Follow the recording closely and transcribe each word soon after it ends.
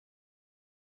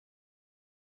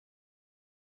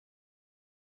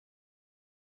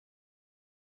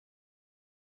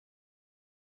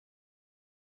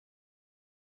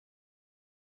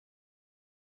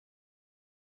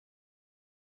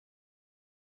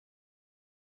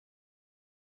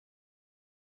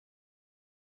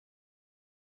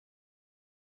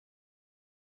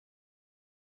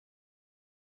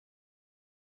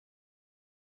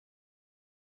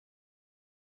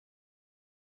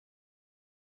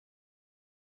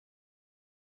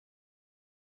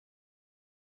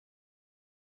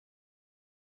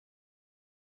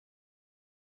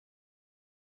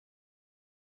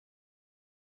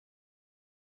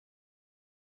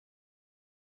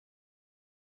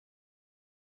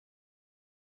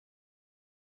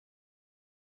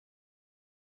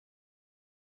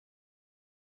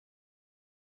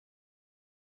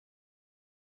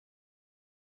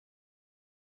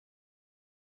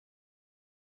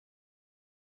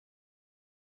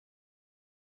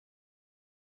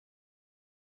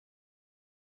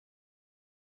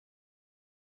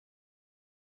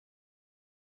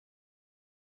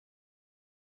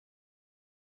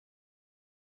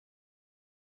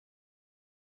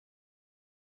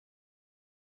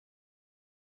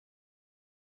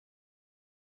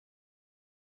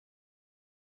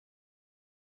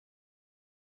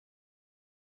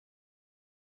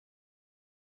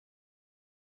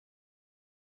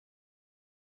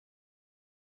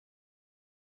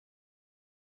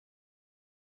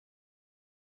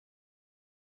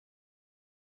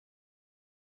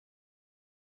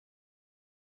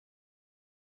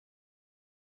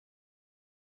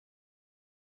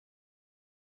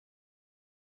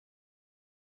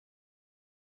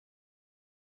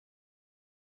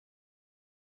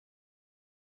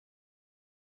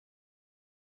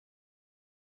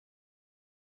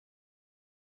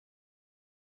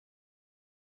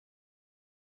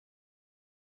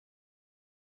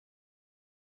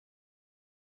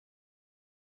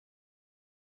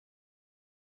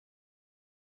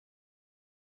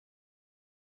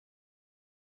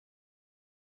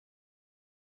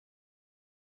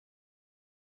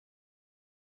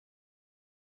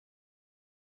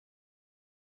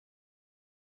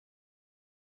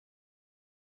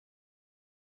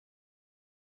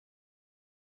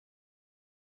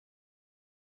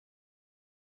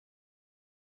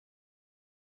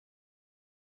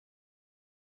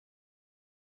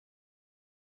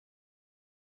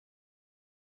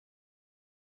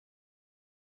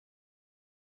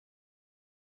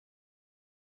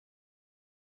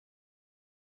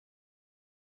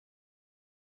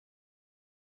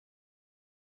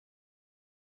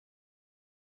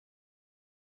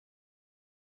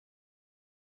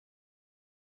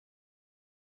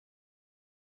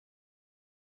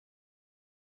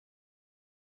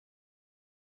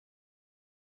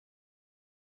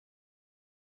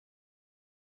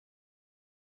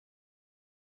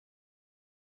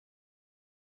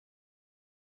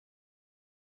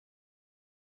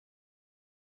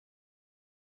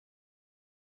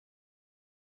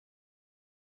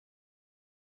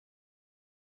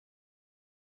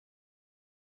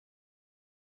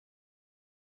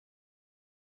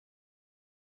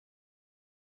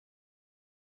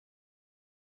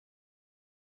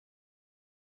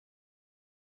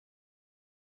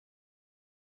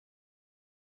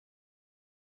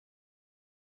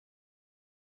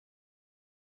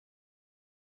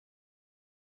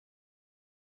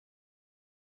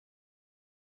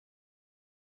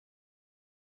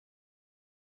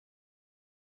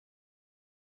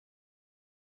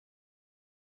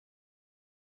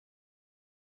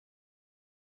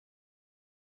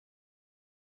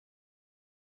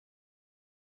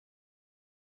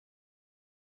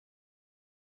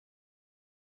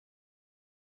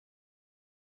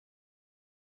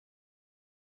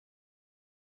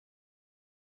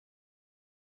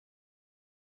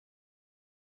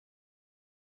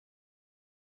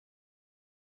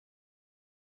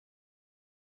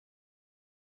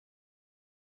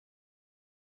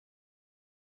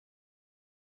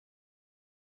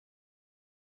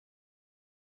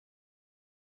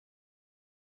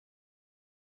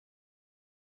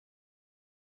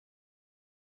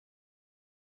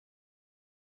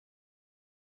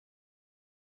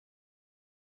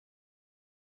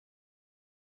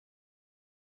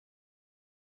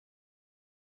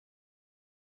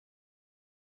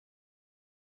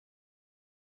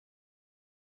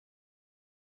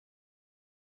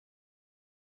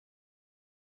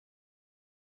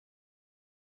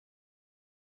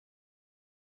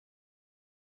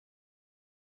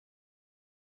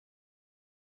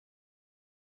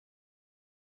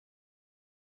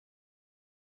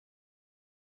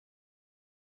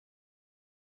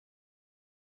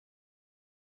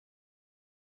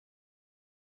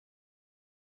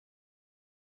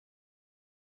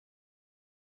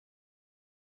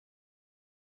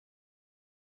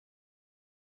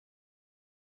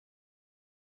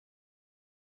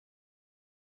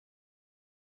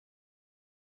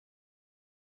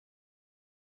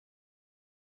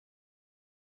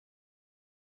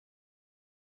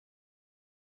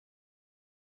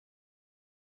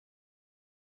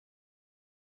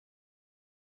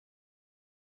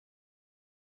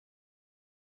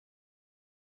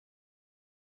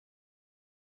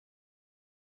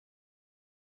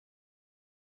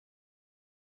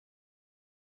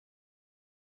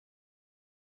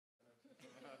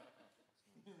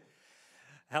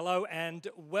Hello and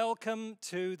welcome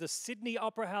to the Sydney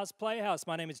Opera House Playhouse.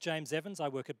 My name is James Evans. I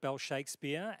work at Bell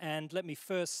Shakespeare, and let me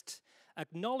first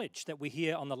acknowledge that we're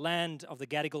here on the land of the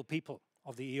Gadigal people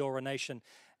of the Eora Nation,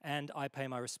 and I pay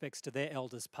my respects to their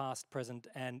elders past, present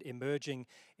and emerging.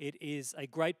 It is a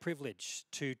great privilege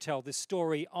to tell this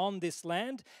story on this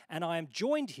land, and I am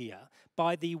joined here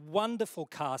by the wonderful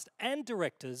cast and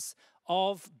directors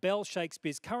of Bell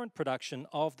Shakespeare's current production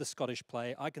of the Scottish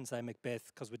play. I can say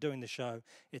Macbeth because we're doing the show.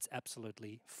 It's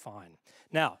absolutely fine.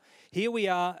 Now, here we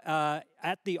are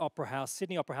at the Opera House,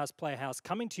 Sydney Opera House Playhouse,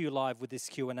 coming to you live with this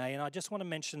Q&A, and I just want to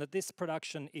mention that this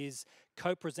production is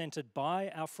co-presented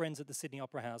by our friends at the Sydney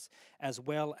Opera House, as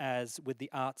well as with the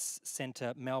Arts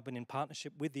Centre Melbourne, in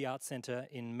partnership with the Arts Centre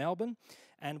in Melbourne.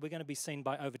 And we're going to be seen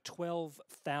by over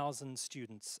 12,000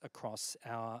 students across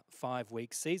our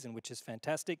 5-week season, which is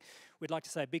fantastic. We'd like to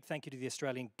say a big thank you to the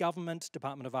Australian Government,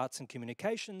 Department of Arts and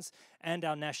Communications, and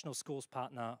our national schools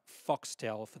partner,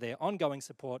 Foxtel, for their ongoing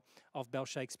support of Bell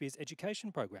Shakespeare's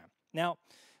education program. Now,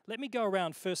 let me go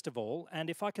around first of all, and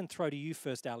if I can throw to you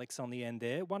first, Alex, on the end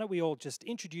there, why don't we all just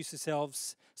introduce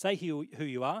yourselves, say who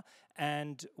you are,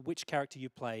 and which character you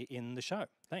play in the show.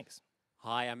 Thanks.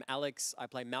 Hi, I'm Alex. I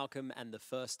play Malcolm and the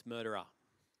first murderer.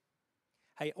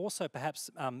 Hey, also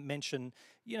perhaps mention,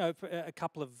 a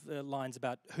couple of lines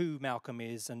about who Malcolm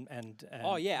is and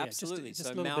oh yeah, absolutely. Just a so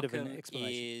little Malcolm bit of an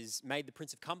explanation. is made the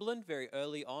Prince of Cumberland very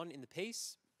early on in the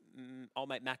piece. Old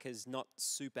mate Macca's not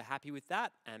super happy with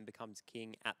that and becomes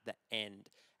king at the end.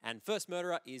 And first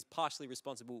murderer is partially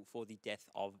responsible for the death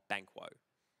of Banquo.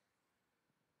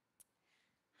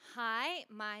 Hi,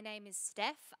 my name is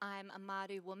Steph. I'm a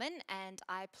Mardu woman and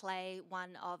I play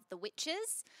one of the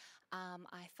witches.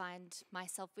 I find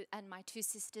myself and my two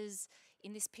sisters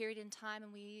in this period in time,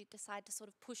 and we decide to sort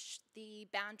of push the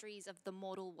boundaries of the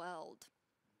mortal world.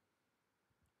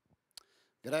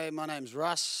 G'day, my name's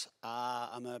Russ.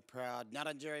 I'm a proud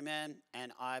Nutterjerry man,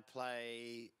 and I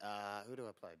play, who do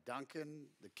I play? Duncan,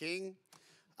 the king,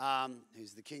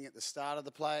 who's the king at the start of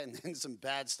the play, and then some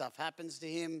bad stuff happens to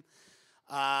him.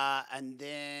 And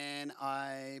then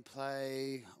I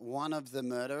play one of the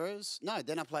murderers. No,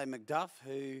 then I play Macbeth,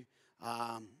 who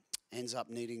ends up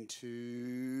needing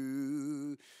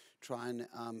to try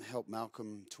and help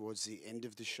Malcolm towards the end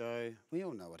of the show. We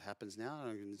all know what happens now,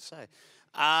 I'm going to say.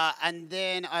 And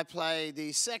then I play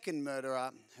the second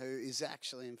murderer, who is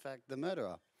actually, in fact, the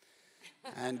murderer.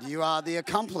 And you are the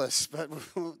accomplice, but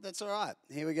that's all right.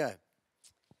 Here we go.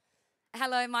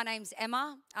 Hello, my name's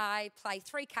Emma. I play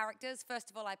 3 characters. First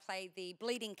of all, I play the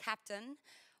bleeding captain,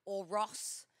 or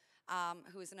Ross,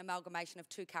 who is an amalgamation of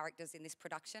 2 characters in this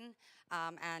production.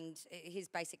 And he's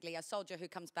basically a soldier who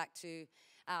comes back to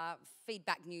feed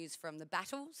back news from the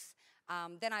battles.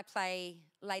 Then I play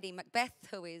Lady Macbeth,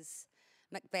 who is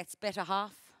Macbeth's better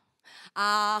half.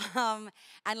 And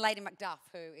Lady Macduff,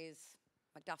 who is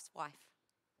Macduff's wife.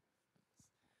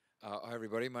 Hi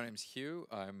everybody, my name's Hugh.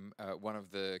 I'm one of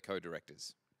the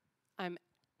co-directors. I'm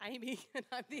Amy and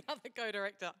I'm the other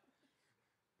co-director.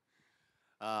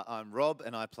 I'm Rob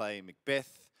and I play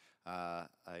Macbeth, a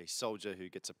soldier who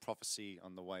gets a prophecy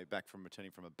on the way back from returning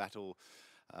from a battle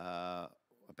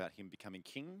about him becoming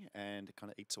king, and it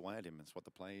kind of eats away at him. That's what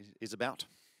the play is about.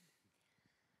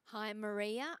 Hi, I'm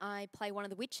Maria. I play one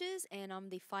of the witches and I'm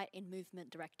the fight and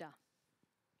movement director.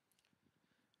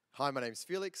 Hi, my name's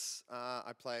Felix.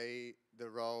 I play the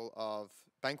role of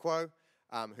Banquo,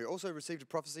 who also received a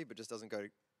prophecy but just doesn't go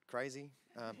crazy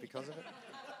because of it.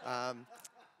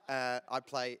 I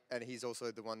play, and he's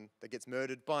also the one that gets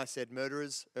murdered by said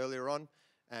murderers earlier on.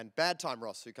 And Bad Time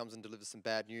Ross, who comes and delivers some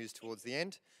bad news towards the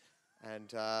end.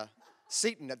 And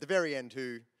Seaton at the very end,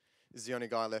 who is the only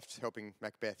guy left helping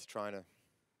Macbeth trying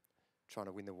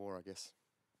to win the war, I guess.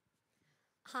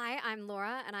 Hi, I'm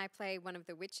Laura, and I play one of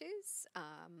the witches,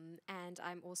 and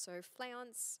I'm also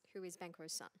Fleance, who is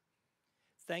Banquo's son.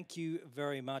 Thank you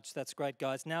very much. That's great,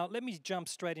 guys. Now, let me jump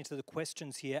straight into the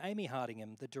questions here. Amy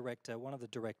Hardingham, the director, one of the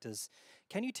directors,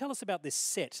 can you tell us about this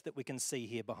set that we can see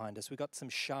here behind us? We've got some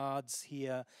shards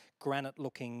here,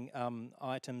 granite-looking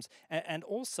items, and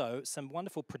also some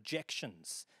wonderful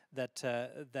projections that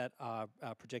are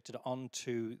projected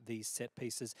onto these set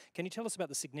pieces. Can you tell us about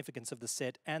the significance of the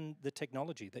set and the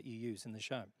technology that you use in the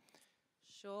show?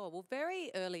 Sure. Well,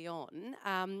 very early on,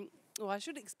 well, I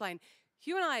should explain,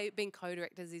 Hugh and I being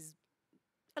co-directors is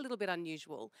a little bit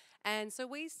unusual. And so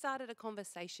we started a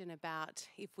conversation about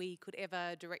if we could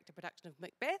ever direct a production of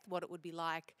Macbeth, what it would be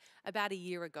like, about a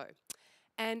year ago.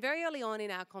 And very early on in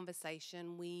our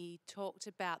conversation, we talked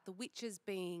about the witches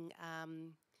being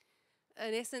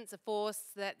an essence, a force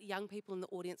that young people in the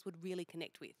audience would really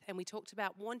connect with. And we talked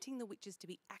about wanting the witches to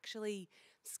be actually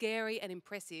scary and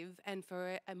impressive, and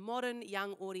for a modern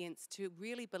young audience to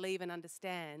really believe and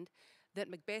understand that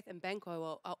Macbeth and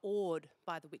Banquo are awed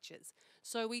by the witches.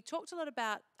 So we talked a lot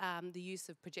about the use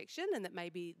of projection, and that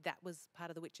maybe that was part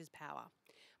of the witches' power.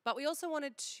 But we also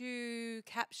wanted to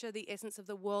capture the essence of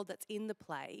the world that's in the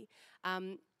play.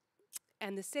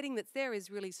 And the setting that's there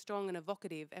is really strong and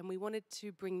evocative, and we wanted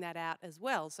to bring that out as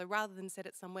well. So rather than set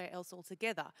it somewhere else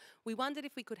altogether, we wondered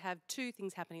if we could have two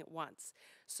things happening at once.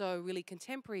 So really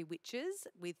contemporary witches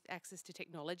with access to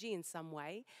technology in some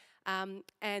way, and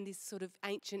this sort of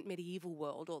ancient medieval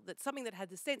world, or that's something that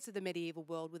had the sense of the medieval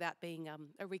world without being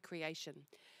a recreation.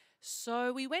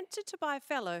 So we went to Tobias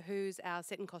Fellow, who's our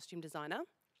set and costume designer,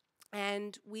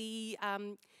 and we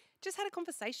just had a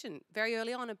conversation very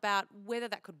early on about whether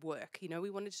that could work. You know,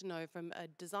 we wanted to know from a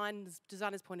designer's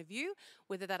point of view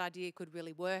whether that idea could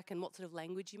really work and what sort of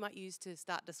language you might use to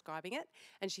start describing it.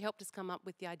 And she helped us come up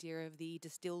with the idea of the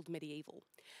distilled medieval.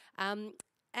 And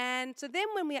so then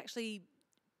when we actually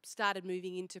started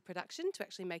moving into production to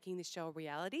actually making this show a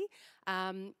reality,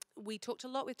 we talked a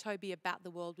lot with Toby about the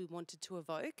world we wanted to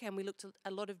evoke, and we looked at a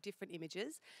lot of different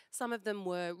images. Some of them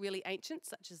were really ancient,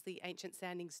 such as the ancient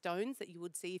sounding stones that you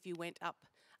would see if you went up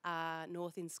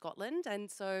north in Scotland, and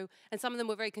some of them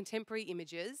were very contemporary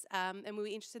images, and we were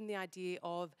interested in the idea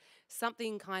of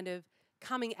something kind of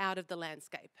coming out of the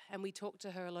landscape. And we talked to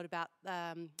her a lot about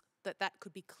that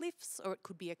could be cliffs or it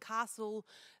could be a castle,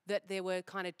 that there were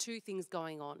kind of two things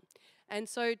going on. And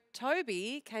so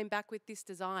Toby came back with this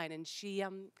design, and she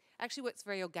actually works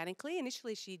very organically.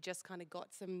 Initially, she just kind of got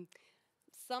some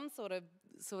sort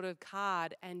of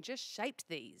card and just shaped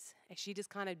these. And she just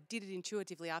kind of did it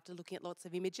intuitively after looking at lots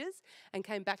of images and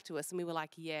came back to us, and we were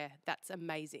like, yeah, that's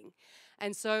amazing.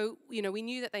 And so, you know, we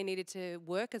knew that they needed to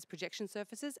work as projection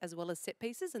surfaces as well as set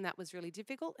pieces, and that was really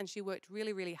difficult. And she worked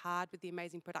really, really hard with the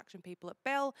amazing production people at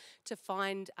Bell to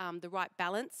find the right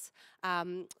balance.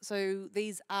 So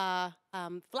these are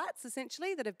flats,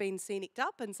 essentially, that have been sceniced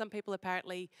up, and some people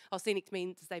apparently, scenic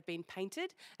means they've been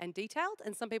painted and detailed,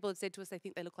 and some people have said to us they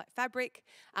think they look like fabric.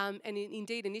 And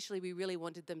indeed, initially, we really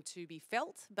wanted them to be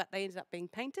felt, but they ended up being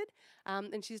painted.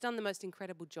 And she's done the most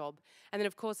incredible job. And then,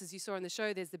 of course, as you saw in the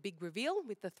show, there's the big reveal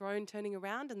with the throne turning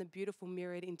around and the beautiful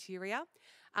mirrored interior.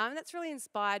 And that's really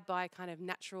inspired by kind of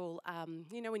natural,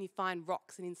 you know, when you find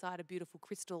rocks and inside are beautiful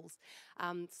crystals.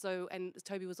 And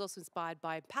Toby was also inspired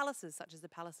by palaces, such as the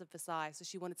Palace of Versailles. So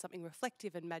she wanted something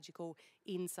reflective and magical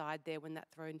inside there when that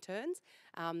throne turns.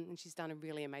 And she's done a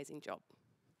really amazing job.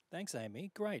 Thanks,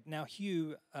 Amy. Great. Now,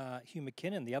 Hugh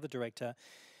McKinnon, the other director,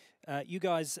 you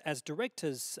guys, as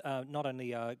directors, not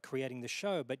only are creating the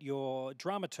show, but you're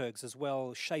dramaturgs as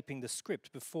well, shaping the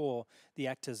script before the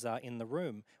actors are in the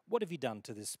room. What have you done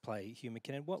to this play, Hugh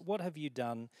McKinnon? What have you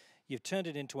done? You've turned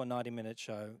it into a 90-minute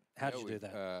show. How did you do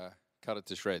that? Cut it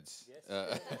to shreds.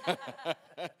 Yes.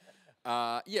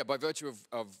 Yeah, by virtue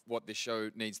of what this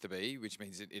show needs to be, which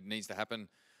means it needs to happen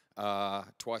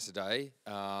twice a day,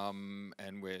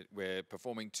 and we're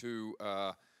performing to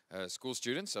school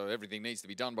students, so everything needs to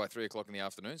be done by 3 o'clock in the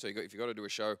afternoon. So if you've got to do a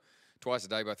show twice a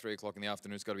day by 3 o'clock in the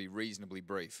afternoon, it's got to be reasonably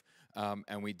brief,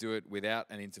 and we do it without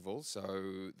an interval.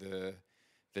 So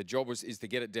the job is to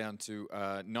get it down to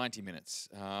 90 minutes.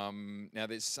 Now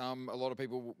there's a lot of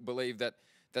people believe that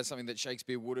that's something that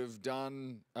Shakespeare would have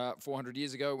done 400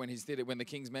 years ago when the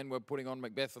King's Men were putting on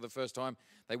Macbeth for the first time.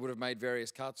 They would have made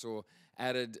various cuts or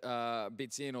added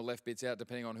bits in or left bits out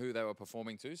depending on who they were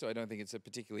performing to. So I don't think it's a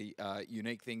particularly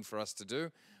unique thing for us to do.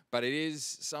 But it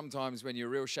is sometimes, when you're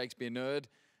a real Shakespeare nerd,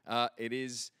 it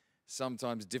is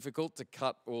sometimes difficult to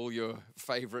cut all your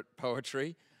favourite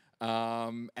poetry.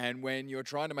 And when you're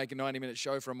trying to make a 90-minute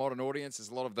show for a modern audience, there's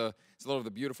a lot of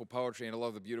the beautiful poetry and a lot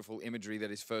of the beautiful imagery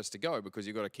that is first to go, because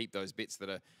you've got to keep those bits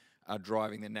that are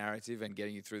driving the narrative and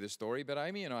getting you through the story. But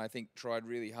Amy and I think, tried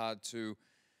really hard to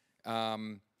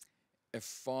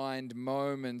find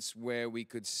moments where we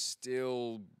could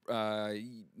still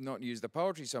not use the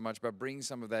poetry so much, but bring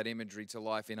some of that imagery to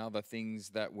life in other things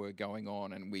that were going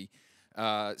on. And we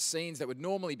scenes that would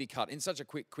normally be cut in such a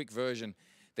quick version.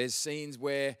 There's scenes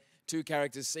where two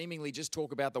characters seemingly just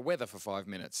talk about the weather for 5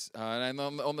 minutes. And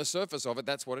on the surface of it,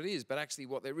 that's what it is. But actually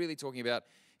what they're really talking about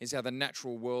is how the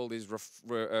natural world is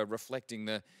reflecting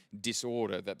the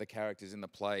disorder that the characters in the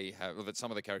play have, or that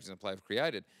some of the characters in the play have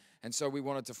created. And so we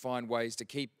wanted to find ways to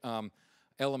keep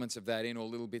elements of that in, or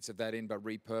little bits of that in, but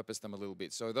repurpose them a little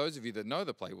bit. So those of you that know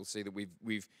the play will see that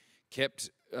we've kept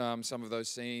some of those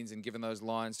scenes and given those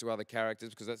lines to other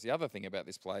characters, because that's the other thing about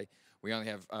this play. We only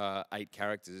have 8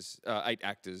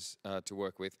 actors to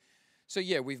work with. So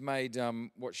yeah, we've made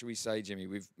what should we say, Jimmy?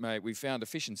 We've found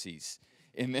efficiencies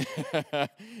in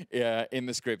the in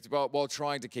the script, while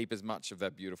trying to keep as much of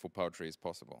that beautiful poetry as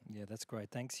possible. Yeah, that's great.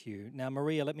 Thanks, Hugh. Now,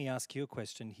 Maria, let me ask you a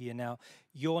question here. Now,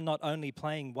 you're not only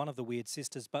playing one of the Weird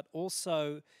Sisters, but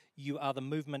also you are the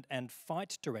movement and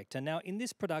fight director. Now, in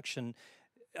this production,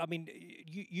 I mean,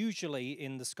 usually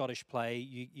in the Scottish play,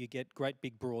 you get great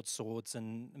big broadswords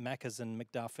and Macas and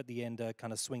Macduff at the end are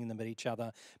kind of swinging them at each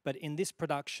other. But in this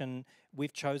production,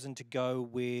 we've chosen to go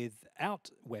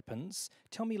without weapons.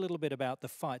 Tell me a little bit about the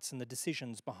fights and the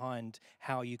decisions behind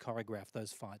how you choreograph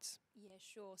those fights. Yeah,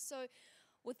 sure. So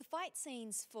with the fight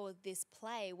scenes for this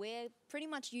play, we're pretty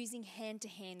much using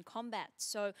hand-to-hand combat.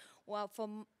 So while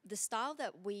from the style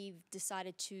that we've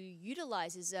decided to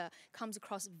utilize comes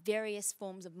across various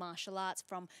forms of martial arts,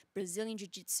 from Brazilian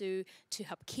Jiu-Jitsu to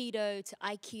Hapkido to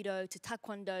Aikido to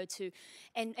Taekwondo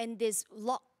and there's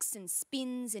locks and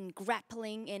spins and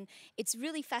grappling, and it's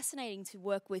really fascinating to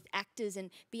work with actors and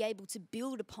be able to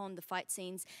build upon the fight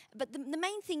scenes. But the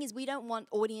main thing is we don't want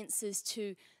audiences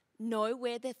to know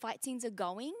where their fight scenes are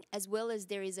going, as well as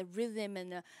there is a rhythm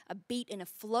and a beat and a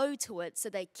flow to it, so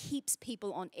that keeps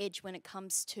people on edge when it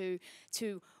comes to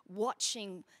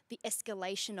watching the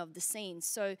escalation of the scene.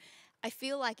 So I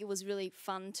feel like it was really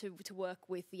fun to work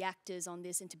with the actors on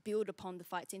this and to build upon the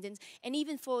fight scenes, and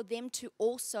even for them to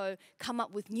also come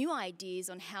up with new ideas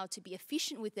on how to be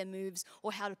efficient with their moves,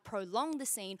 or how to prolong the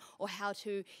scene, or how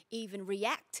to even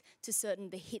react to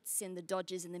the hits and the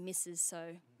dodges and the misses.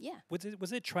 So yeah.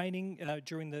 Was there training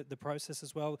during the process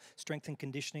as well, strength and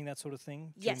conditioning, that sort of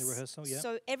thing, during the rehearsal? Yeah.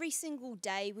 So every single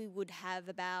day we would have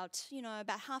about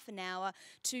half an hour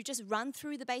to just run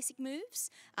through the basic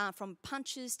moves, from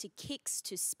punches to kicks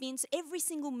to spins. Every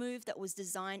single move that was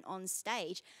designed on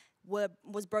stage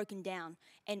was broken down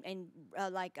and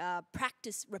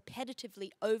practiced repetitively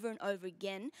over and over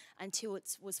again until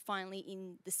it was finally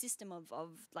in the system of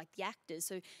the actors.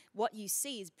 So what you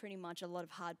see is pretty much a lot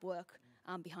of hard work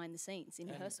behind the scenes in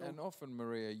rehearsal. And often,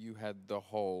 Maria, you had the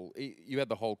whole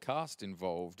cast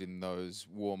involved in those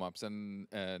warm-ups and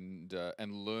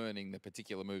learning the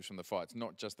particular moves from the fights,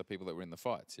 not just the people that were in the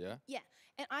fights. Yeah. Yeah,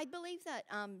 and I believe that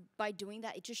by doing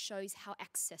that, it just shows how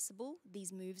accessible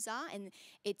these moves are, and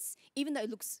it's, even though it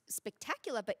looks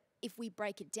spectacular, but if we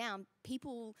break it down,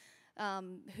 people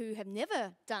who have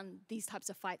never done these types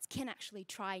of fights can actually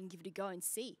try and give it a go and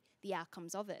see the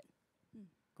outcomes of it.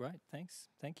 Great, thanks.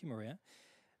 Thank you, Maria.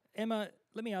 Emma,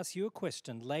 let me ask you a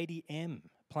question. Lady M,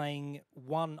 playing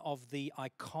one of the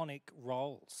iconic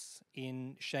roles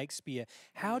in Shakespeare.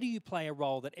 How do you play a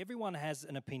role that everyone has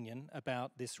an opinion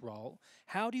about this role?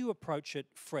 How do you approach it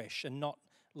fresh and not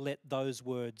let those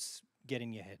words get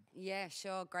in your head? Yeah,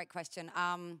 sure. Great question.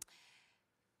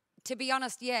 To be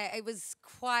honest, yeah, it was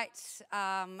quite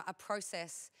a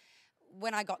process.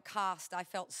 When I got cast, I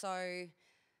felt so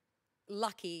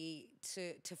lucky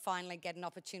to finally get an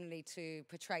opportunity to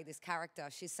portray this character.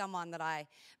 She's someone that I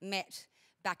met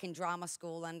back in drama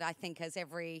school, and I think as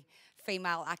every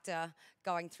female actor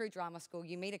going through drama school,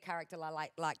 you meet a character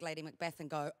like Lady Macbeth and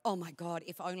go, oh my God,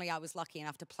 if only I was lucky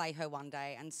enough to play her one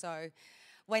day. And so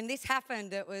when this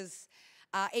happened, it was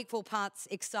equal parts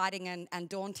exciting and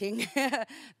daunting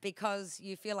because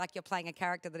you feel like you're playing a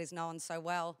character that is known so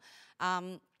well.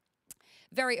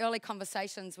 Very early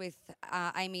conversations with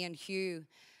Amy and Hugh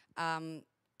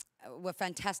were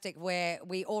fantastic, where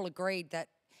we all agreed that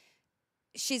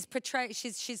she's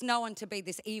known to be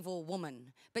this evil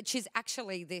woman, but she's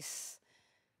actually this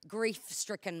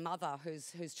grief-stricken mother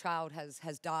whose child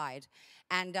has died.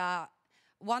 And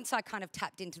once I kind of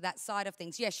tapped into that side of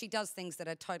things, yes, she does things that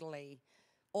are totally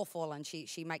awful, and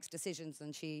she makes decisions,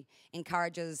 and she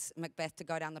encourages Macbeth to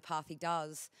go down the path he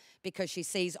does because she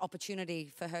sees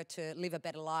opportunity for her to live a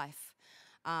better life.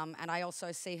 And I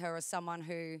also see her as someone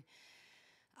who,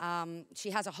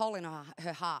 she has a hole in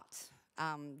her heart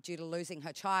due to losing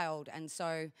her child. And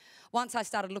so once I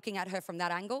started looking at her from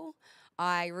that angle,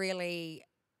 I really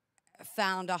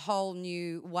found a whole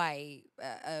new way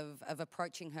of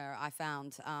approaching her, I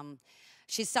found.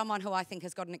 She's someone who I think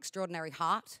has got an extraordinary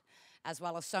heart, as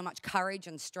well as so much courage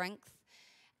and strength.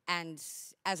 And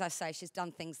as I say, she's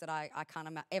done things that I can't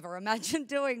ever imagine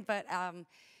doing, but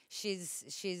she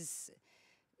sees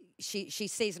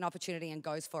an opportunity and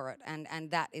goes for it.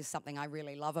 And that is something I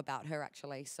really love about her,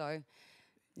 actually. So,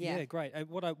 yeah. Great.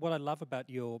 What I love about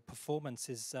your performance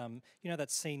is, that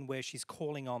scene where she's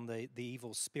calling on the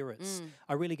evil spirits.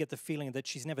 I really get the feeling that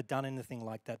she's never done anything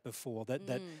like that before.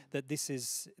 That this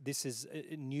is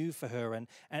new for her,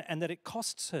 and that it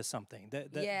costs her something.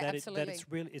 Absolutely. That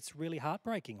it's really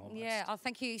heartbreaking almost. Yeah. Oh,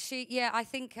 thank you. I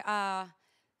think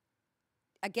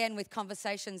again, with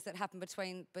conversations that happen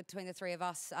between the three of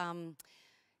us,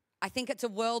 I think it's a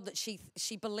world that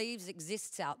she believes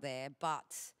exists out there,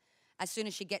 but as soon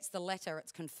as she gets the letter,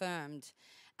 it's confirmed.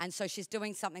 And so she's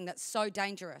doing something that's so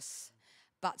dangerous,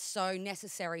 but so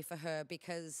necessary for her,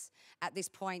 because at this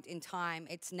point in time,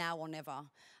 it's now or never.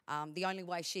 The only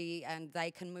way she and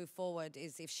they can move forward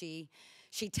is if she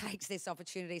takes this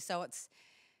opportunity. So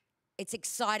it's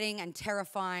exciting and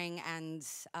terrifying, and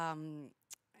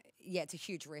yeah, it's a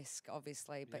huge risk,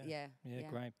 obviously. But yeah.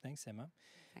 Great. Thanks, Emma.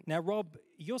 Now, Rob,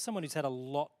 you're someone who's had a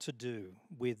lot to do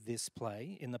with this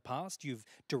play in the past. You've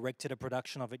directed a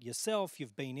production of it yourself.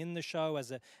 You've been in the show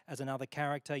as another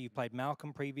character. You played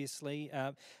Malcolm previously.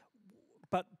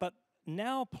 But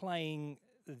now playing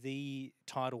the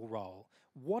title role,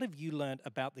 what have you learnt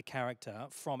about the character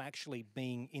from actually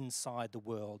being inside the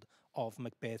world of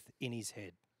Macbeth in his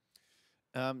head?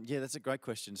 Yeah, that's a great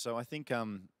question. So I think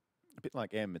a bit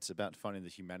like Em, it's about finding the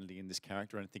humanity in this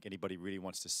character. I don't think anybody really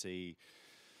wants to see,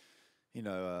 you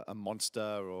know, a monster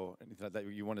or anything like that.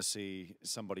 You want to see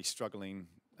somebody struggling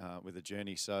with a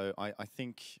journey. So I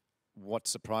think what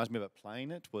surprised me about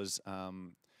playing it was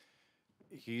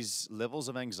his levels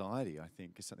of anxiety, I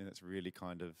think, is something that's really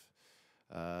kind of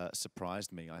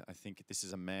surprised me. I think this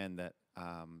is a man that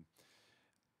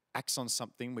acts on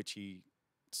something which he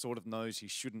sort of knows he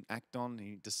shouldn't act on.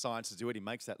 He decides to do it. He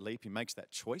makes that leap. He makes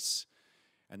that choice.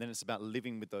 And then it's about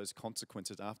living with those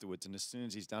consequences afterwards. And as soon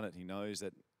as he's done it, he knows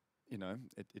that, you know,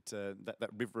 that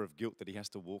river of guilt that he has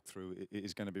to walk through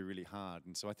is going to be really hard.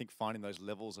 And so I think finding those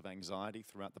levels of anxiety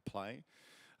throughout the play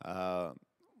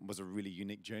was a really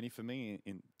unique journey for me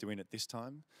in doing it this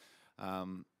time. I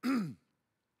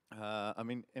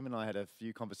mean, Em and I had a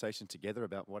few conversations together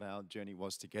about what our journey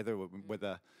was together,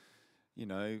 whether, you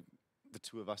know, the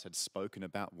two of us had spoken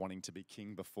about wanting to be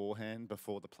king beforehand,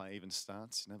 before the play even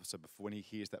starts. You know, so before, when he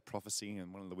hears that prophecy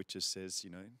and one of the witches says, you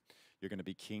know, you're going to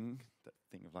be king, that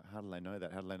thing of like, how do they know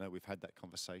that? How do they know we've had that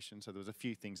conversation? So there was a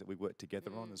few things that we worked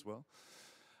together on as well.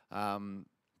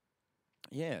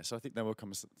 Yeah, so I think they were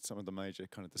some of the major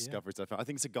kind of discoveries I found. I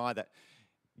think it's a guy that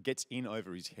gets in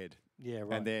over his head. Yeah,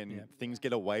 right. And then things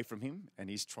get away from him, and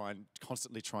he's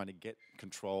constantly trying to get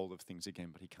control of things again,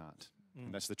 but he can't.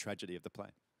 And that's the tragedy of the play.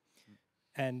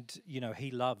 And, you know, he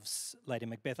loves Lady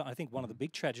Macbeth. I think one of the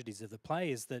big tragedies of the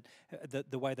play is that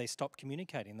the way they stop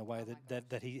communicating, the way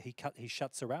that he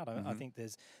shuts her out. I think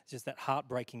there's just that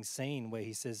heartbreaking scene where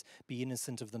he says, "Be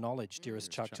innocent of the knowledge, dearest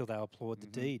Chuck, till thou applaud the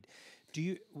deed." Do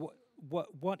you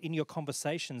what in your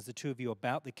conversations, the two of you,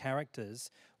 about the characters?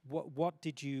 What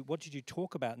did you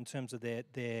talk about in terms of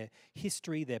their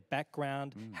history, their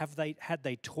background? Had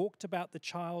they talked about the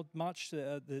child much,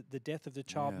 the death of the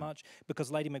child much? Because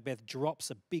Lady Macbeth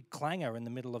drops a big clanger in the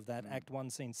middle of that Act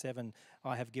 1, Scene 7,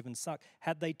 I have given suck.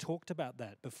 Had they talked about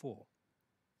that before?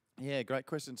 Yeah, great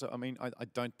question. So, I mean, I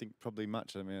don't think probably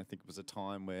much. I mean, I think it was a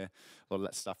time where a lot of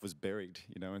that stuff was buried,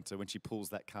 you know, and so when she pulls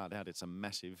that card out, it's a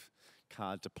massive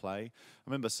card to play. I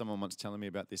remember someone once telling me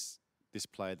about this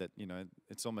play that, you know,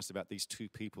 it's almost about these two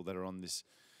people that are on this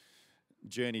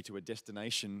journey to a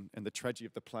destination, and the tragedy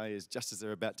of the play is just as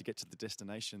they're about to get to the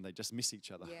destination, they just miss each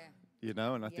other. Yeah. You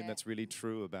know, and I think that's really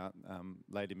true about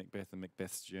Lady Macbeth and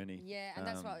Macbeth's journey. Yeah, and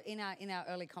that's what in our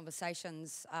early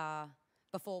conversations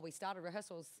before we started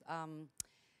rehearsals,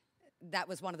 that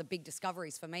was one of the big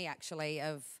discoveries for me, actually,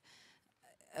 of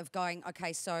going,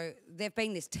 okay, so they've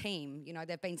been this team, you know,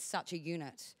 they've been such a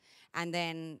unit, and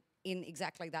then in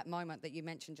exactly that moment that you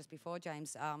mentioned just before,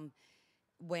 James,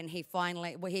 when he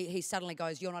suddenly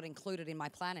goes, "You're not included in my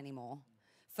plan anymore."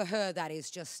 For her, that is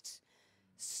just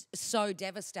so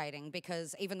devastating,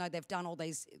 because even though they've done all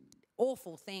these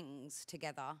awful things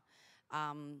together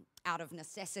out of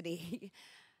necessity,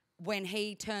 when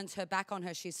he turns her back on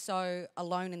her, she's so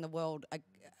alone in the world,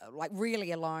 like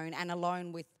really alone, and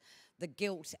alone with the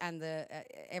guilt and the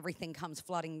everything comes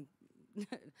flooding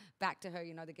back to her.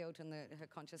 You know, the guilt and her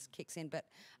conscience kicks in. But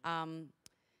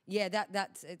yeah,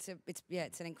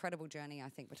 it's an incredible journey, I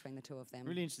think, between the two of them.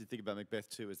 Really interesting thing about Macbeth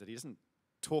too is that he doesn't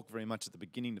talk very much at the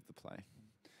beginning of the play.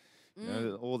 You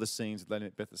know, all the scenes with Lady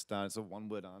Macbeth at the start, it's all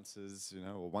one-word answers, you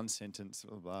know, or one sentence,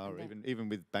 blah, blah, blah, or even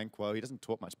with Banquo, he doesn't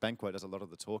talk much. Banquo does a lot of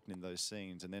the talking in those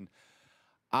scenes, and then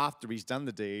after he's done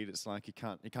the deed, it's like he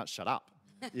can't shut up,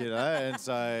 you know. And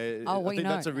so I think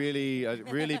that's a really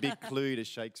big clue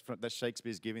to that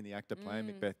Shakespeare's giving the actor playing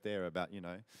Macbeth there about, you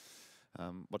know,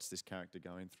 what's this character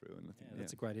going through. And I think,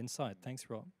 that's a great insight. Thanks,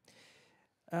 Rob.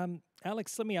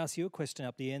 Alex, let me ask you a question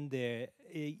up the end there.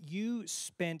 You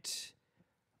spent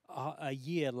a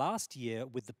year last year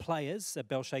with the players at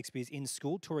Bell Shakespeare's in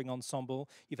school touring ensemble.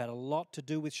 You've had a lot to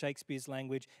do with Shakespeare's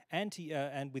language and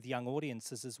and with young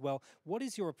audiences as well. What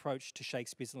is your approach to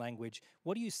Shakespeare's language?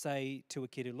 What do you say to a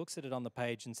kid who looks at it on the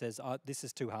page and says, "This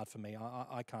is too hard for me.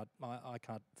 I can't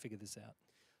figure this out"?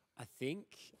 I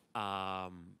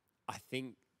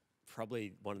think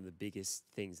probably one of the biggest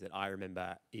things that I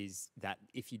remember is that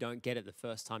if you don't get it the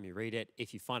first time you read it,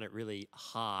 if you find it really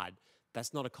hard,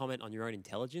 that's not a comment on your own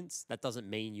intelligence. That doesn't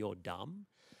mean you're dumb.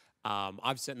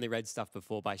 I've certainly read stuff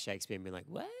before by Shakespeare and been like,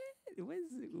 what?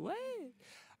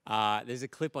 There's a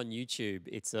clip on YouTube.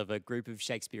 It's of a group of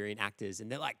Shakespearean actors, and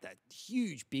they're like the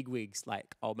huge bigwigs,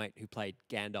 like old mate who played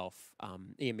Gandalf,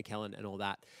 Ian McKellen and all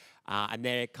that. And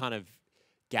they're kind of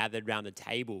gathered around the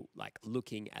table, like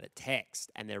looking at a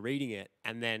text, and they're reading it,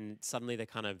 and then suddenly they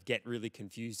kind of get really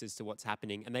confused as to what's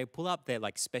happening, and they pull up their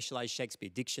like specialized Shakespeare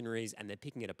dictionaries, and they're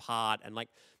picking it apart, and like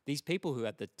these people who are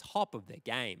at the top of their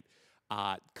game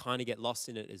kind of get lost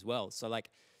in it as well. So like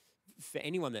for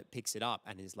anyone that picks it up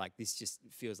and is like, this just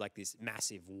feels like this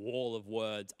massive wall of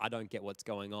words, I don't get what's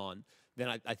going on,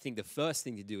 then I think the first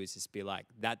thing to do is just be like,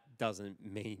 that doesn't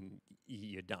mean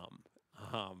you're dumb.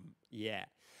 Yeah.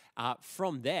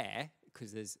 From there,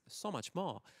 because there's so much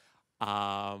more,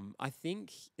 I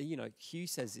think, you know, Hugh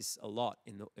says this a lot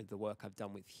in the work I've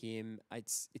done with him.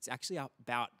 It's actually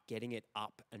about getting it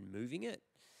up and moving it.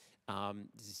 There's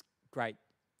this great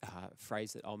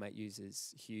phrase that old mate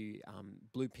uses, Hugh,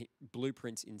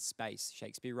 blueprints in space.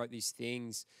 Shakespeare wrote these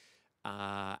things,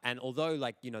 and although,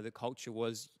 like, you know, the culture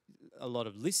was a lot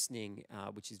of listening,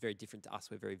 which is very different to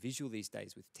us. We're very visual these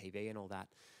days with TV and all that.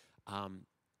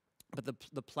 But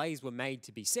the plays were made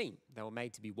to be seen. They were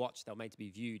made to be watched. They were made to be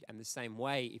viewed. And the same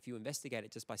way, if you investigate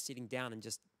it just by sitting down and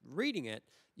just reading it,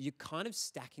 you're kind of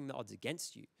stacking the odds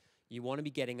against you. You want to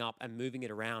be getting up and moving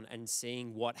it around and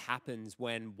seeing what happens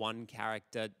when one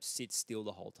character sits still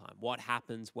the whole time. What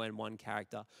happens when one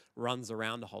character runs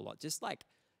around a whole lot. Just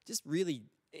really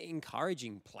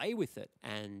encouraging play with it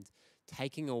and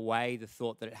taking away the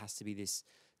thought that it has to be this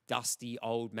dusty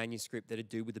old manuscript that a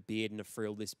dude with a beard and a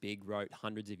frill this big wrote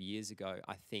hundreds of years ago,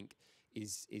 I think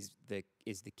is the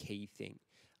key thing.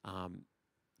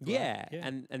 Yeah.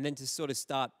 And then to sort of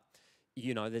start,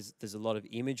 you know, there's a lot of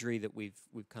imagery that we've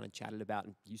kind of chatted about,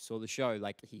 and you saw the show.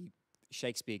 Like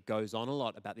Shakespeare goes on a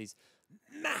lot about these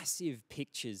massive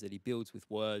pictures that he builds with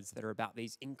words that are about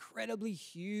these incredibly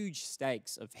huge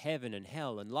stakes of heaven and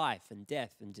hell and life and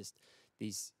death and just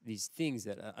these things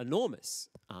that are enormous.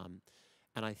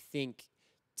 And I think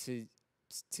to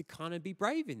kind of be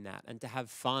brave in that and to have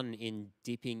fun in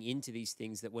dipping into these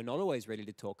things that we're not always ready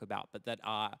to talk about, but that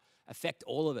affect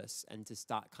all of us, and to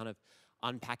start kind of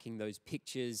unpacking those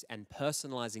pictures and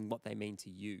personalizing what they mean to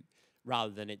you,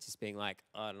 rather than it just being like,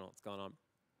 I don't know what's going on.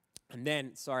 And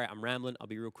then, sorry, I'm rambling. I'll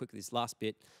be real quick with this last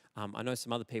bit. I know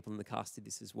some other people in the cast did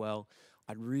this as well.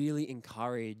 I'd really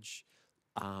encourage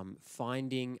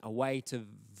finding a way to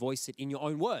voice it in your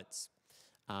own words.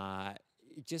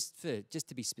 Just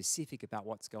to be specific about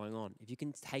what's going on. If you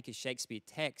can take a Shakespeare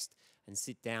text and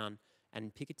sit down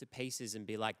and pick it to pieces and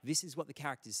be like, this is what the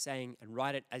character's saying, and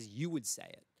write it as you would say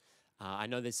it. I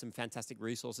know there's some fantastic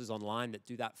resources online that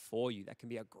do that for you. That can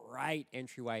be a great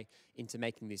entryway into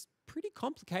making this pretty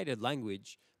complicated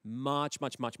language much,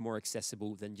 much, much more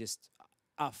accessible than just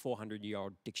a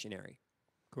 400-year-old dictionary.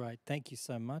 Great. Thank you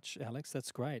so much, Alex.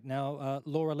 That's great. Now,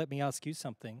 Laura, let me ask you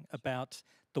something about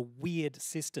the weird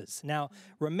sisters. Now,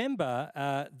 remember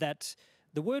that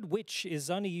the word witch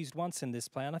is only used once in this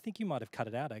play, and I think you might have cut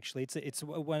it out, actually. It's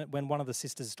when one of the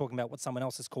sisters is talking about what someone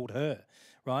else has called her,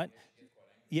 right?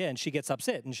 Yeah, and she gets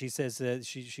upset, and she says,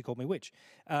 she called me witch.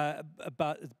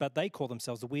 But they call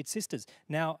themselves the Weird Sisters.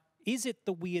 Now, is it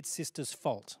the Weird Sisters'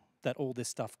 fault that all this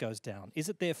stuff goes down? Is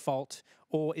it their fault,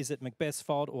 or is it Macbeth's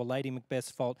fault, or Lady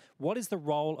Macbeth's fault? What is the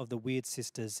role of the Weird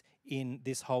Sisters in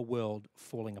this whole world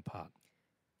falling apart?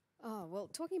 Oh, well,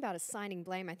 talking about assigning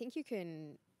blame, I think you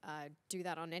can do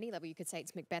that on any level. You could say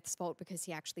it's Macbeth's fault because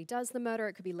he actually does the murder.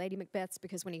 It could be Lady Macbeth's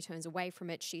because when he turns away from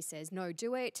it, she says, no,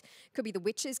 do it. It could be the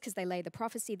witches because they lay the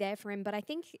prophecy there for him. But I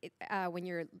think when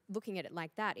you're looking at it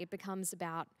like that, it becomes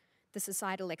about the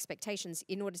societal expectations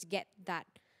in order to get that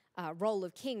role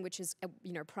of king, which is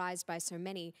prized by so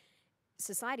many.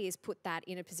 Society has put that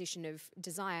in a position of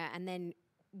desire, and then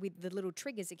with the little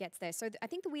triggers it gets there. So I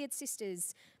think the Weird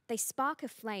Sisters, they spark a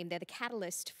flame. They're the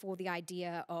catalyst for the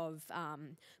idea of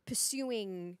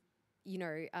pursuing,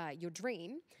 your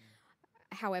dream.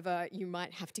 However, you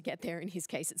might have to get there. In his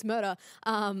case, it's murder.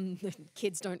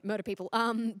 Kids don't murder people.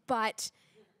 But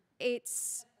I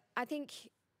think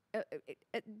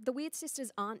the Weird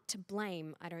Sisters aren't to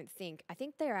blame, I don't think. I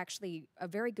think they're actually a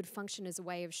very good function as a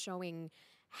way of showing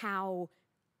how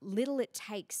little it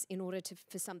takes in order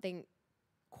for something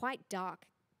quite dark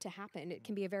to happen. It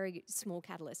can be a very small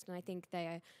catalyst, and I think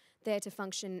they're there to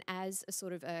function as a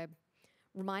sort of a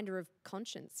reminder of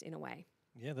conscience in a way.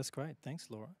 Yeah, that's great. Thanks,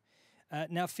 Laura.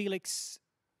 Now, Felix,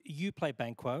 you play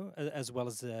Banquo as well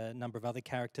as a number of other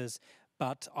characters,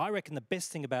 but I reckon the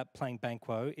best thing about playing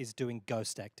Banquo is doing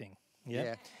ghost acting.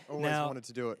 Yeah, always wanted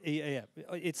to do it. Yeah,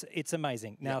 it's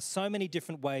amazing. Now, so many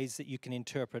different ways that you can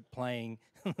interpret playing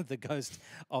the ghost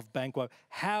of Banquo.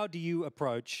 How do you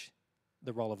approach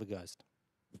the role of a ghost?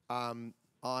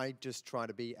 I just try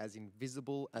to be as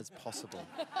invisible as possible.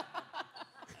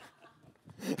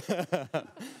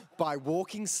 By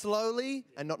walking slowly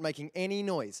and not making any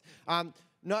noise.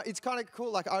 No, it's kind of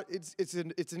cool. Like, it's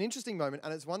an interesting moment,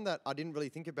 and it's one that I didn't really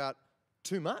think about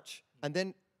too much. And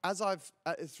then as I've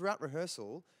throughout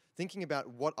rehearsal, thinking about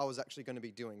what I was actually going to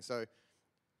be doing. So,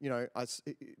 you know,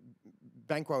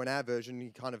 Banquo in our version, he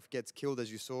kind of gets killed,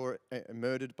 as you saw,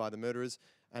 murdered by the murderers,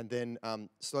 and then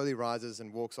slowly rises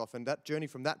and walks off. And that journey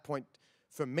from that point,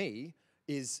 for me,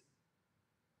 is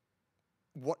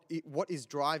what is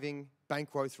driving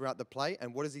Banquo throughout the play,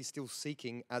 and what is he still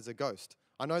seeking as a ghost?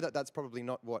 I know that that's probably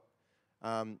not what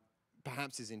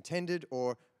perhaps is intended,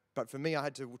 but for me, I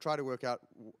had to try to work out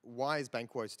why is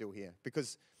Banquo still here?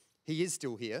 Because he is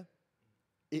still here.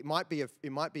 It might be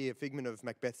a figment of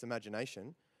Macbeth's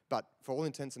imagination, but for all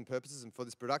intents and purposes and for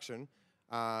this production,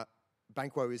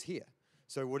 Banquo is here.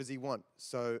 So what does he want?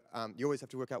 So you always have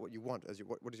to work out what you want.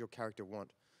 What does your character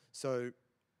want? So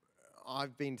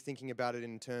I've been thinking about it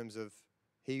in terms of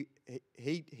he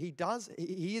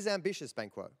is ambitious,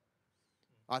 Banquo.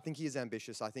 I think he is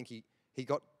ambitious. I think he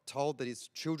got told that his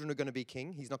children are going to be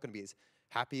king. He's not going to be as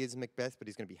happy as Macbeth, but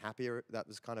he's going to be happier. That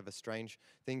was kind of a strange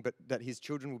thing, but that his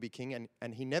children will be king,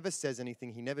 and he never says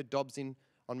anything. He never dobs in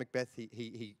on Macbeth.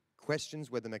 He questions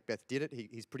whether Macbeth did it.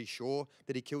 He's pretty sure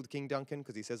that he killed King Duncan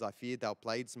because he says, "I feared thou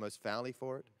playedst most foully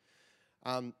for it."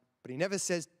 But he never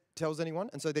tells anyone,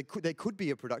 and so there could be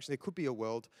a production, there could be a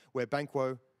world where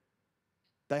Banquo,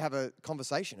 they have a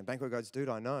conversation, and Banquo goes, "Dude,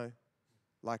 I know,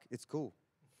 like, it's cool."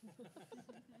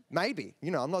 Maybe, you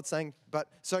know, I'm not saying, but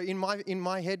so in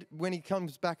my head, when he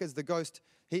comes back as the ghost,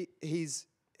 he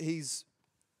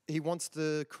wants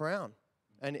the crown,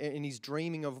 and he's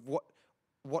dreaming of what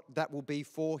that will be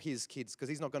for his kids, because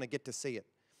he's not going to get to see it,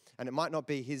 and it might not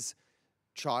be his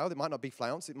child, it might not be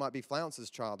Flounce, it might be Flounce's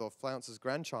child or Flounce's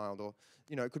grandchild, or,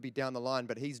 you know, it could be down the line,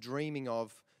 but he's dreaming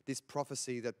of this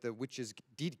prophecy that the witches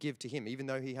did give to him. Even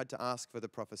though he had to ask for the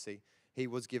prophecy, he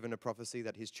was given a prophecy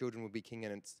that his children would be king,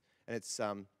 and it's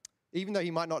even though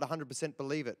he might not 100%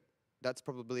 believe it, that's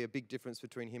probably a big difference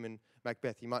between him and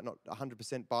Macbeth. He might not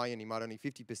 100% buy in, he might only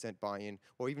 50% buy in,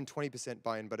 or even 20%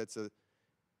 buy in, but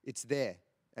it's there.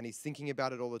 And he's thinking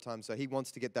about it all the time, so he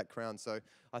wants to get that crown. So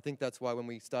I think that's why when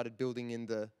we started building in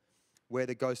where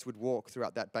the ghost would walk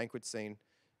throughout that banquet scene,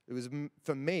 it was,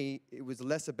 for me, it was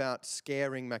less about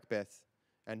scaring Macbeth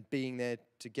and being there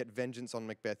to get vengeance on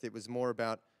Macbeth. It was more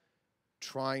about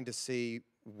trying to see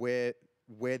where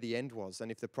the end was,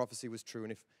 and if the prophecy was true,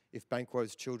 and if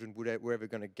Banquo's children were ever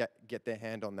going to get their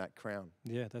hand on that crown.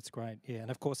 Yeah, that's great. Yeah, and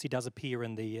of course he does appear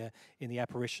in the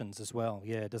apparitions as well.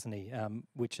 Yeah, doesn't he?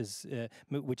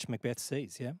 Which Macbeth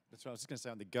sees. Yeah, that's right. I was just going to say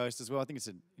on the ghost as well. I think it's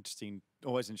an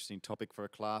always interesting topic for a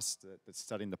class that's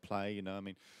studying the play. You know, I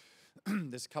mean,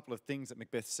 there's a couple of things that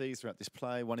Macbeth sees throughout this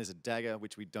play. One is a dagger,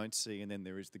 which we don't see, and then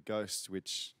there is the ghost,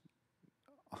 which,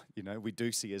 you know, we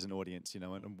do see as an audience, you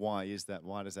know, and why is that?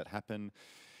 Why does that happen?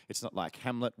 It's not like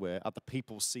Hamlet where other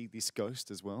people see this ghost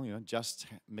as well, you know, just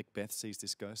Macbeth sees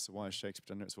this ghost. So why is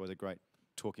Shakespeare done it? It's always a great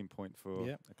talking point for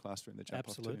a class during the jump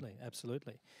off too.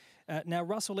 Absolutely. Now,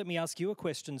 Russell, let me ask you a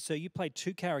question. So you played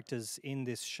two characters in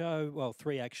this show, well,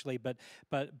 three actually, but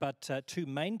two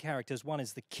main characters. One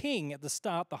is the king at the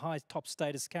start, the high top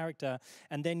status character,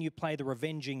 and then you play the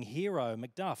revenging hero,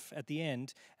 Macduff, at the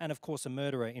end, and of course a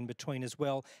murderer in between as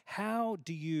well. How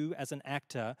do you, as an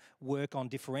actor, work on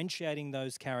differentiating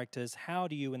those characters? How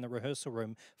do you, in the rehearsal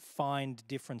room, find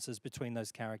differences between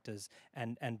those characters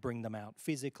and bring them out,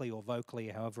 physically or vocally,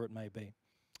 however it may be?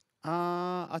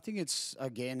 I think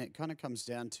it kind of comes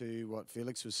down to what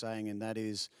Felix was saying, and that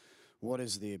is, what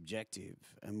is the objective,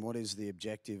 and what is the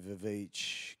objective of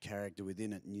each character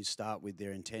within it? And you start with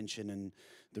their intention and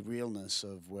the realness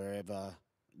of wherever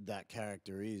that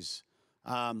character is.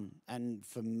 And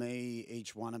for me,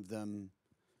 each one of them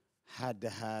had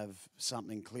to have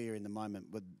something clear in the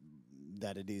moment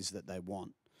that it is that they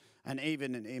want. And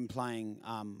even in playing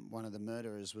one of the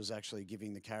murderers was actually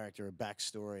giving the character a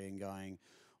backstory and going,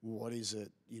 what is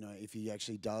it, if he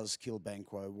actually does kill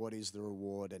Banquo, what is the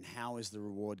reward and how is the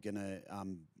reward going to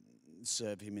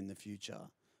serve him in the future?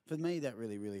 For me, that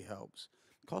really, really helps.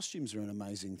 Costumes are an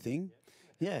amazing thing.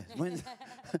 Yeah,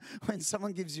 when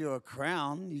someone gives you a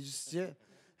crown,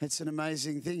 it's an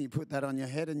amazing thing. You put that on your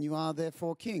head and you are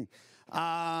therefore king.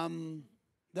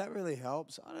 That really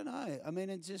helps. I don't know. I mean,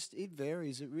 it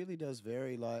varies. It really does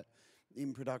vary, like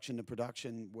in production to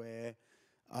production, where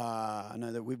I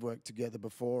know that we've worked together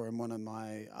before, and one of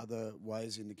my other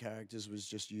ways into characters was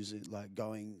just using, like,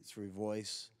 going through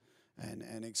voice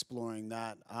and exploring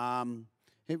that.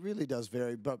 It really does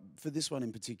vary, but for this one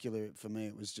in particular, for me,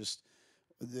 it was just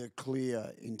the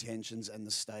clear intentions and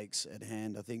the stakes at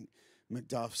hand. I think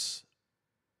Macduff's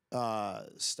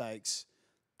stakes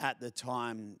at the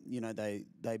time,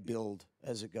 they build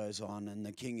as it goes on, and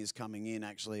the king is coming in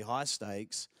actually high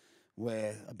stakes,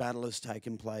 where a battle has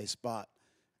taken place,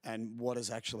 and what has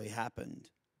actually happened.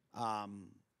 And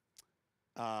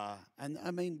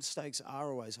I mean, stakes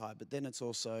are always high, but then it's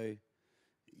also,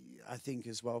 I think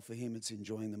as well for him, it's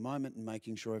enjoying the moment and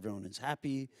making sure everyone is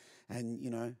happy,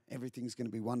 and everything's going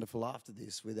to be wonderful after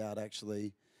this, without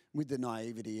actually, with the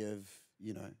naivety of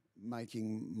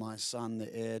making my son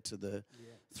the heir to the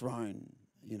throne,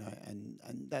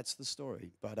 and that's the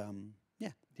story. But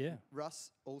Yeah.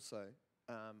 Russ also,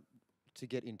 to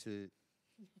get into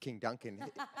King Duncan,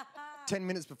 10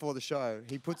 minutes before the show,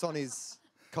 he puts on his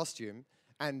costume,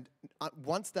 and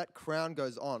once that crown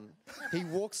goes on, he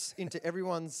walks into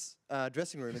everyone's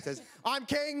dressing room and says, "I'm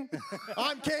king,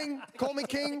 I'm king, call me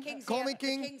king, call me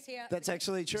king." King's here. that's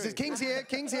actually true. He says, "King's here,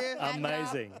 king's here."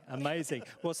 Amazing, amazing.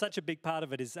 Well, such a big part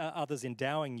of it is others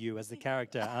endowing you as the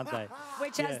character, aren't they?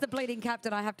 Which, as the bleeding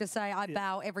captain, I have to say, I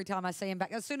bow every time I see him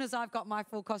back. As soon as I've got my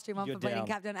full costume on You're for bleeding down.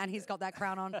 captain and he's got that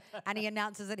crown on and he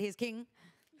announces that he's king,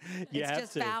 You it's have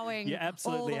just to. bowing You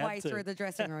absolutely all the have way to. through the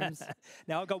dressing rooms.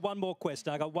 Now, I've got one more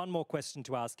question.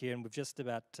 To ask here, and we've just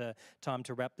about time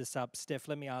to wrap this up. Steph,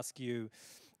 let me ask you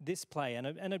this play, and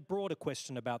a broader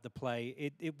question about the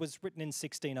play. It was written in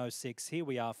 1606. Here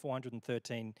we are,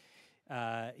 413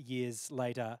 years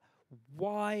later.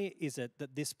 Why is it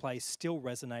that this play still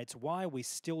resonates? Why are we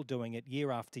still doing it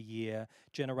year after year,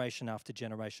 generation after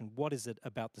generation? What is it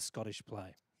about the Scottish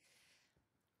play?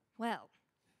 Well,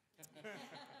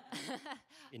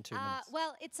 In 2 minutes.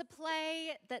 well, it's a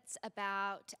play that's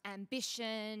about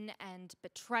ambition and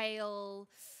betrayal,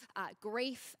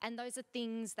 grief, and those are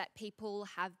things that people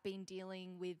have been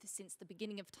dealing with since the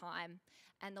beginning of time,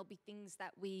 and there'll be things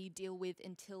that we deal with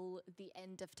until the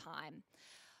end of time.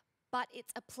 But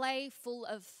it's a play full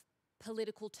of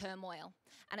political turmoil,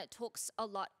 and it talks a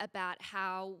lot about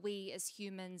how we as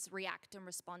humans react and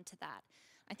respond to that.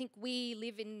 I think we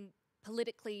live in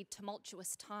politically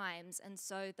tumultuous times, and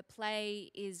so the play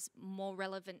is more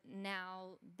relevant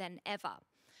now than ever.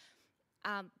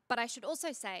 But I should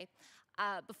also say,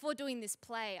 before doing this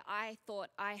play, I thought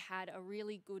I had a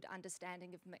really good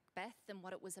understanding of Macbeth and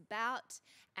what it was about,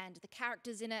 and the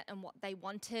characters in it and what they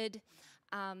wanted.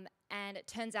 And it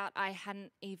turns out I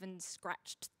hadn't even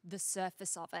scratched the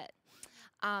surface of it.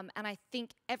 And I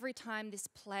think every time this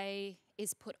play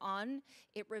is put on,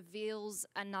 it reveals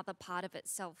another part of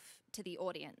itself to the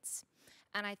audience.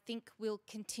 And I think we'll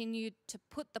continue to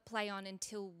put the play on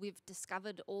until we've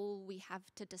discovered all we have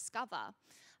to discover,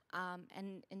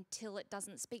 and until it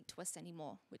doesn't speak to us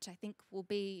anymore, which I think will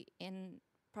be in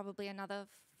probably another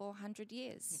 400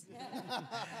 years.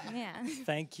 Yeah.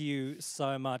 Thank you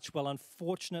so much. Well,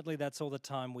 unfortunately, that's all the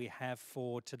time we have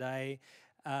for today.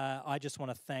 I just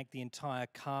want to thank the entire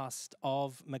cast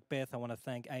of Macbeth. I want to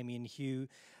thank Amy and Hugh,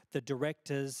 the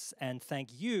directors, and thank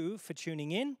you for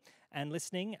tuning in and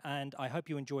listening. And I hope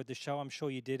you enjoyed the show. I'm sure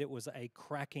you did. It was a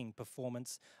cracking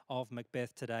performance of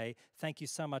Macbeth today. Thank you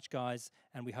so much, guys,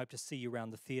 and we hope to see you around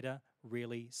the theatre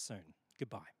really soon.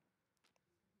 Goodbye.